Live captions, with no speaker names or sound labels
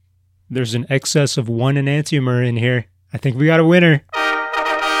There's an excess of 1 enantiomer in here. I think we got a winner.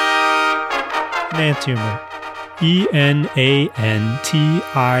 Enantiomer.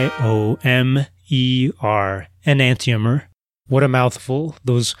 E-N-A-N-T-I-O-M-E-R. Enantiomer. What a mouthful.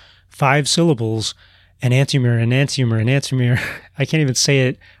 Those 5 syllables. Enantiomer, enantiomer, enantiomer. I can't even say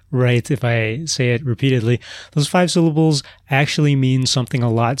it right if I say it repeatedly. Those 5 syllables actually mean something a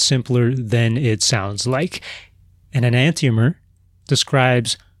lot simpler than it sounds like. An enantiomer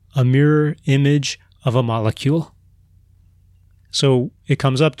describes a mirror image of a molecule. So it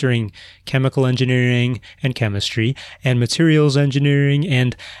comes up during chemical engineering and chemistry and materials engineering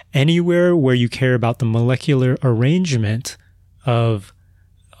and anywhere where you care about the molecular arrangement of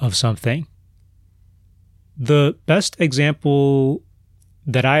something. The best example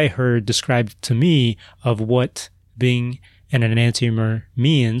that I heard described to me of what being an enantiomer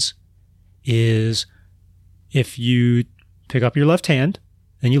means is if you pick up your left hand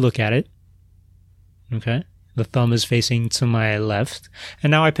and you look at it, okay? The thumb is facing to my left. And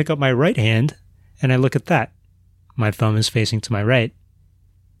now I pick up my right hand and I look at that. My thumb is facing to my right.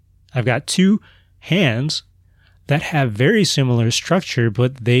 I've got 2 hands that have very similar structure,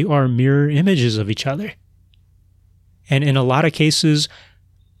 but they are mirror images of each other. And in a lot of cases,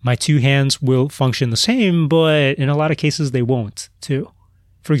 my 2 hands will function the same, but in a lot of cases, they won't too.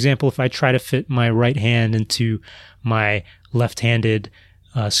 For example, if I try to fit my right hand into my left-handed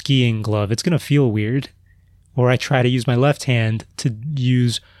skiing glove, it's going to feel weird. Or I try to use my left hand to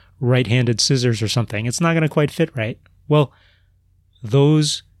use right-handed scissors or something. It's not going to quite fit right. Well,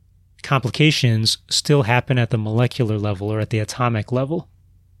 those complications still happen at the molecular level or at the atomic level.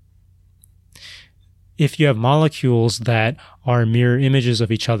 If you have molecules that are mirror images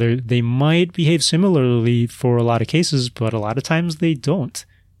of each other, they might behave similarly for a lot of cases, but a lot of times they don't.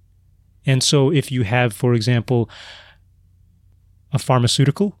 And so if you have, for example, a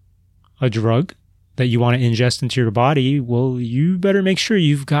pharmaceutical, a drug that you want to ingest into your body, well, you better make sure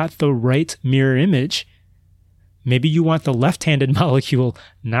you've got the right mirror image. Maybe you want the left-handed molecule,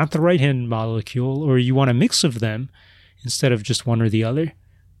 not the right-handed molecule, or you want a mix of them instead of just one or the other.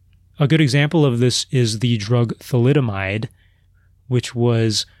 A good example of this is the drug thalidomide, which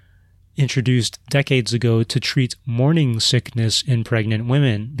was introduced decades ago to treat morning sickness in pregnant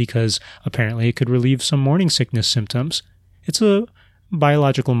women because apparently it could relieve some morning sickness symptoms. It's a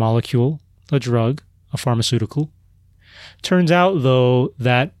biological molecule, a drug, a pharmaceutical. Turns out, though,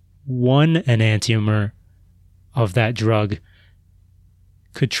 that 1 enantiomer of that drug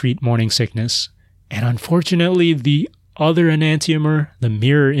could treat morning sickness. And unfortunately, the other enantiomer, the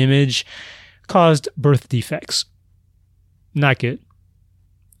mirror image, caused birth defects. Not good.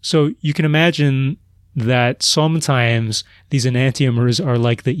 So you can imagine that sometimes these enantiomers are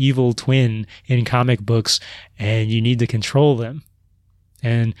like the evil twin in comic books, and you need to control them.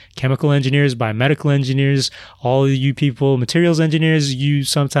 And chemical engineers, biomedical engineers, all of you people, materials engineers, you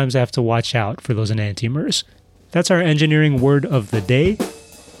sometimes have to watch out for those enantiomers. That's our engineering word of the day,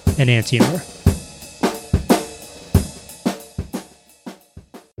 enantiomer.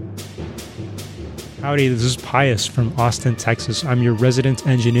 Howdy, this is Pius from Austin, Texas. I'm your resident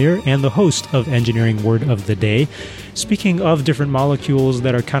engineer and the host of Engineering Word of the Day. Speaking of different molecules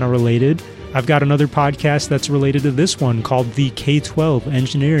that are kind of related, I've got another podcast that's related to this one called the K-12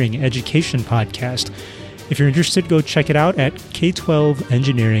 Engineering Education Podcast. If you're interested, go check it out at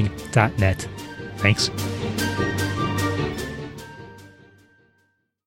k12engineering.net. Thanks.